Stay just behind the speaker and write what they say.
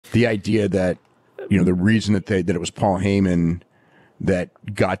The idea that, the reason that it was Paul Heyman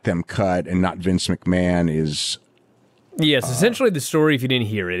that got them cut and not Vince McMahon is... Yes, essentially the story, if you didn't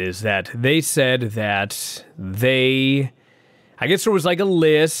hear it, is that they said that I guess there was like a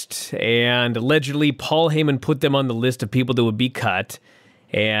list, and allegedly Paul Heyman put them on the list of people that would be cut,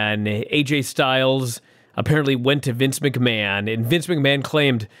 and AJ Styles apparently went to Vince McMahon, and Vince McMahon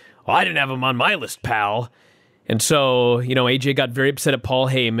claimed, "Oh, I didn't have him on my list, pal." And so, AJ got very upset at Paul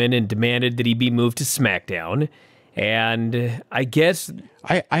Heyman and demanded that he be moved to SmackDown. And I guess...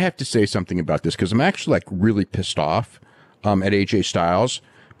 I have to say something about this, because I'm actually like really pissed off at AJ Styles,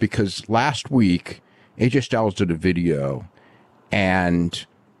 because last week AJ Styles did a video, and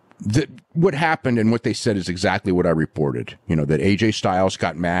what happened and what they said is exactly what I reported. That AJ Styles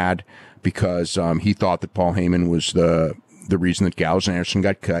got mad because he thought that Paul Heyman was the reason that Gallows and Anderson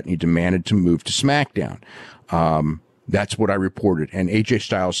got cut, and he demanded to move to SmackDown. That's what I reported. And AJ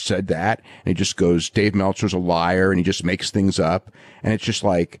Styles said that, and he just goes, Dave Meltzer's a liar, and he just makes things up. And it's just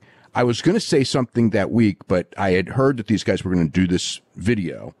like, I was going to say something that week, but I had heard that these guys were going to do this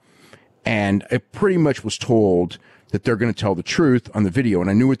video, and I pretty much was told that they're going to tell the truth on the video, and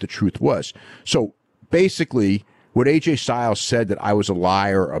I knew what the truth was. So basically, what AJ Styles said that I was a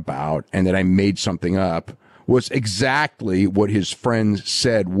liar about and that I made something up was exactly what his friends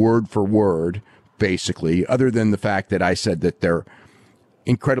said word for word, basically, other than the fact that I said that they're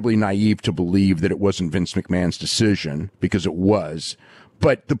incredibly naive to believe that it wasn't Vince McMahon's decision, because it was.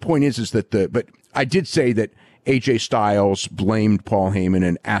 But the point is that but I did say that AJ Styles blamed Paul Heyman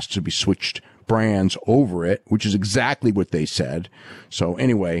and asked to be switched brands over it, which is exactly what they said. So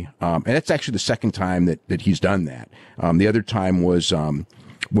anyway, and that's actually the second time that he's done that. The other time was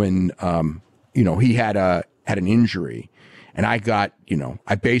when he had an injury, and I got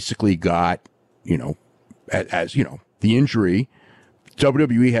I basically got as the injury.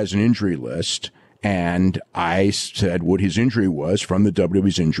 WWE has an injury list, and I said what his injury was from the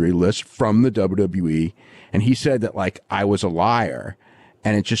WWE's injury list from the WWE, and he said that like I was a liar,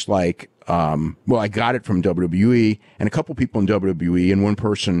 and it's just like, I got it from WWE and a couple people in WWE, and one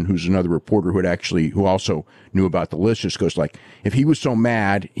person who's another reporter who also knew about the list just goes like, if he was so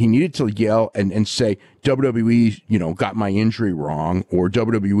mad, he needed to yell and say WWE, got my injury wrong, or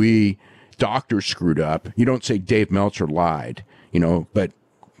WWE doctor screwed up. You don't say Dave Meltzer lied, but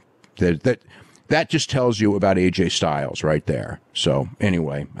that just tells you about AJ Styles right there. So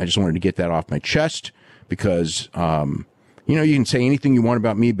anyway, I just wanted to get that off my chest, because, you can say anything you want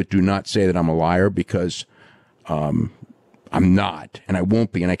about me, but do not say that I'm a liar, because I'm not, and I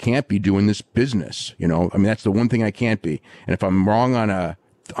won't be, and I can't be doing this business. That's the one thing I can't be. And if I'm wrong on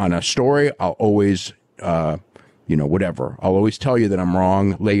a story, I'll always, whatever. I'll always tell you that I'm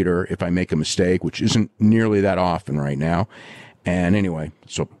wrong later if I make a mistake, which isn't nearly that often right now. And anyway,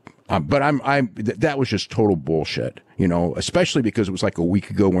 so, but that was just total bullshit, especially because it was like a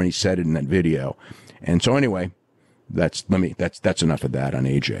week ago when he said it in that video. And so anyway, that's enough of that on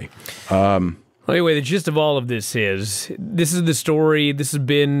AJ. Anyway, the gist of all of this is the story. This has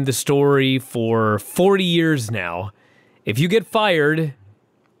been the story for 40 years now. If you get fired,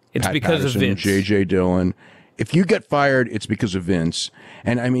 it's Pat Patterson, of Vince. J.J. Dillon. If you get fired, it's because of Vince.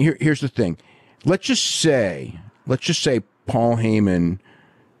 And I mean, here's the thing. Let's just say Paul Heyman,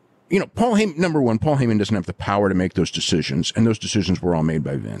 number one, Paul Heyman doesn't have the power to make those decisions, and those decisions were all made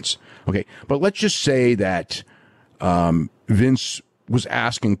by Vince. Okay. But let's just say that Vince was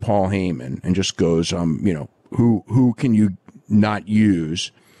asking Paul Heyman and just goes, who can you not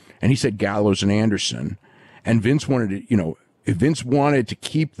use? And he said Gallows and Anderson. And Vince wanted to, if Vince wanted to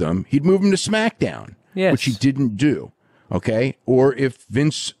keep them, he'd move them to SmackDown, yes, which he didn't do. Okay. Or if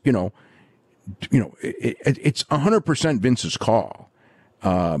Vince, it's 100% Vince's call.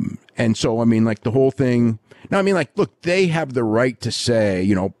 And so, I mean, like the whole thing, now, I mean, like, look, they have the right to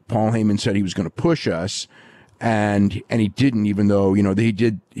say, Paul Heyman said he was going to push us, and he didn't, even though, he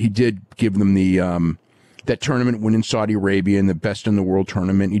did give them the, that tournament win in Saudi Arabia and the best in the world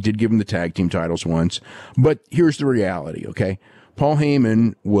tournament. He did give them the tag team titles once, but here's the reality. Okay. Paul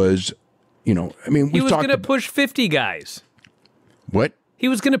Heyman was, he was going to push 50 guys. What? He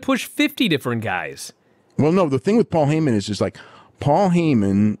was going to push 50 different guys. Well, no, the thing with Paul Heyman is like Paul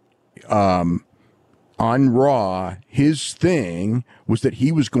Heyman, on Raw, his thing was that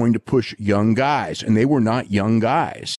he was going to push young guys, and they were not young guys.